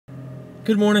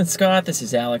Good morning, Scott. This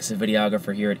is Alex, a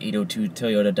videographer here at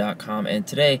 802toyota.com, and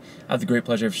today I have the great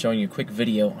pleasure of showing you a quick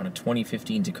video on a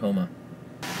 2015 Tacoma.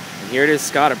 And here it is,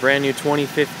 Scott, a brand new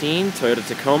 2015 Toyota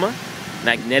Tacoma.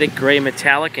 Magnetic gray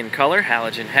metallic in color,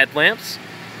 halogen headlamps,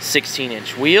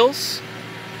 16-inch wheels,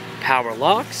 power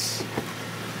locks,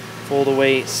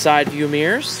 fold-away side view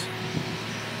mirrors.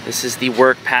 This is the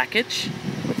work package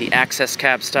with the access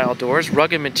cab style doors,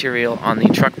 rugged material on the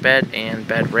truck bed and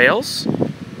bed rails.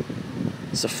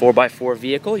 It's a 4x4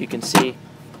 vehicle. You can see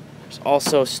there's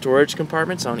also storage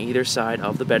compartments on either side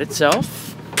of the bed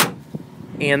itself.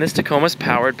 And this Tacoma is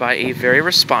powered by a very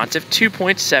responsive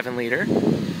 2.7 liter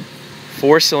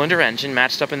 4-cylinder engine,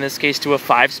 matched up in this case to a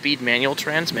 5-speed manual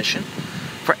transmission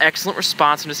for excellent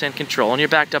responsiveness and control, and you're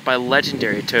backed up by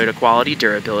legendary Toyota quality,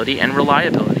 durability, and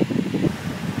reliability.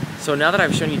 So now that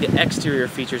I've shown you the exterior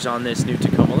features on this new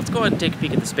Tacoma, let's go ahead and take a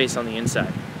peek at the space on the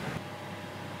inside.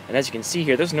 And as you can see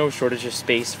here, there's no shortage of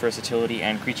space, versatility,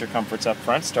 and creature comforts up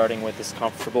front, starting with this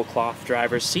comfortable cloth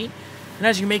driver's seat. And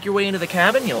as you make your way into the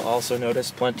cabin, you'll also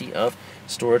notice plenty of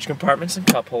storage compartments and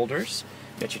cup holders.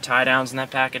 You got your tie-downs in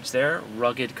that package there,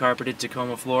 rugged carpeted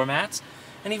Tacoma floor mats,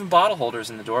 and even bottle holders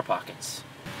in the door pockets.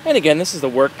 And again, this is the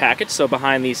work package, so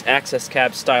behind these access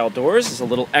cab style doors is a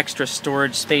little extra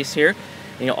storage space here.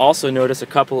 And you'll also notice a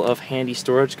couple of handy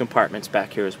storage compartments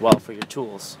back here as well for your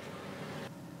tools.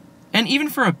 And even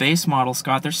for a base model,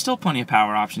 Scott, there's still plenty of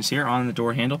power options here. On the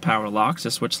door handle, power locks.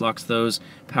 The switch locks those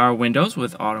power windows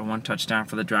with auto one touchdown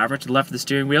for the driver. To the left of the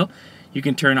steering wheel, you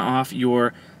can turn off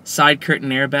your side curtain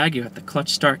airbag. You have the clutch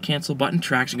start cancel button,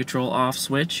 traction control off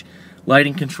switch,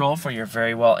 lighting control for your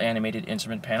very well animated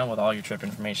instrument panel with all your trip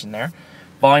information there.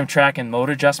 Volume track and mode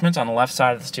adjustments on the left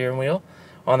side of the steering wheel.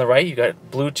 On the right, you got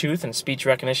Bluetooth and speech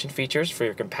recognition features for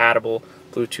your compatible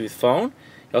Bluetooth phone.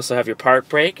 You also have your park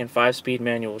brake and 5-speed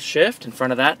manual shift. In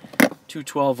front of that, two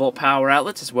 12-volt power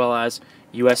outlets, as well as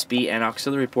USB and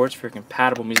auxiliary ports for your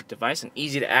compatible music device. And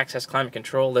easy-to-access climate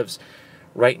control lives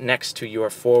right next to your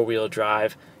four-wheel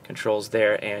drive controls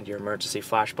there and your emergency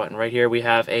flash button. Right here we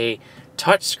have a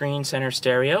touchscreen center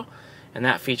stereo, and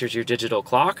that features your digital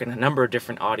clock and a number of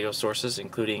different audio sources,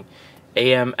 including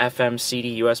AM, FM,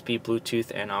 CD, USB,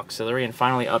 Bluetooth, and auxiliary. And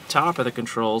finally, up top are the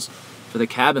controls for the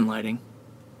cabin lighting.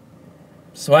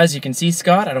 So as you can see,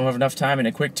 Scott, I don't have enough time in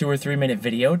a quick 2 or 3 minute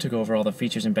video to go over all the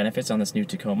features and benefits on this new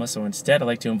Tacoma, so instead I'd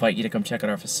like to invite you to come check out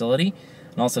our facility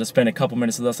and also to spend a couple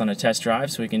minutes with us on a test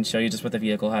drive so we can show you just what the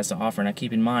vehicle has to offer. Now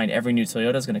keep in mind, every new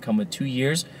Toyota is going to come with 2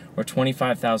 years or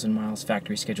 25,000 miles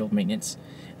factory scheduled maintenance.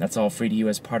 And that's all free to you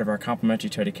as part of our complimentary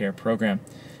Toyota Care program.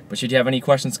 But should you have any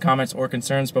questions, comments, or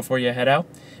concerns before you head out,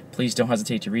 please don't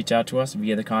hesitate to reach out to us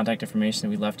via the contact information that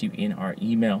we left you in our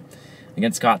email.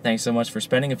 Again, Scott, thanks so much for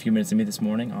spending a few minutes with me this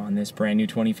morning on this brand new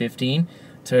 2015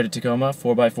 Toyota Tacoma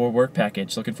 4x4 work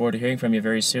package. Looking forward to hearing from you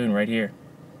very soon right here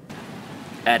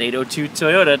at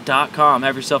 802toyota.com.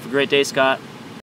 Have yourself a great day, Scott.